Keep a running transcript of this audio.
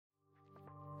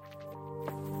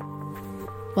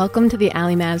Welcome to the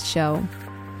Ali Maz Show,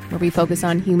 where we focus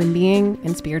on human being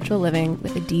and spiritual living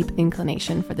with a deep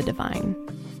inclination for the divine.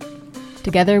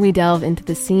 Together we delve into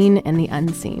the seen and the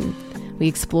unseen. We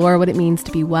explore what it means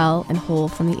to be well and whole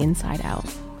from the inside out.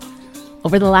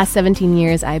 Over the last 17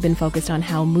 years, I have been focused on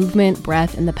how movement,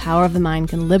 breath, and the power of the mind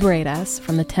can liberate us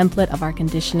from the template of our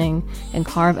conditioning and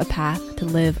carve a path to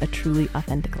live a truly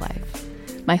authentic life.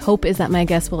 My hope is that my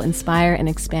guests will inspire and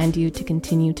expand you to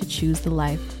continue to choose the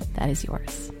life that is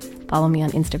yours. Follow me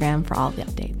on Instagram for all the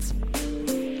updates.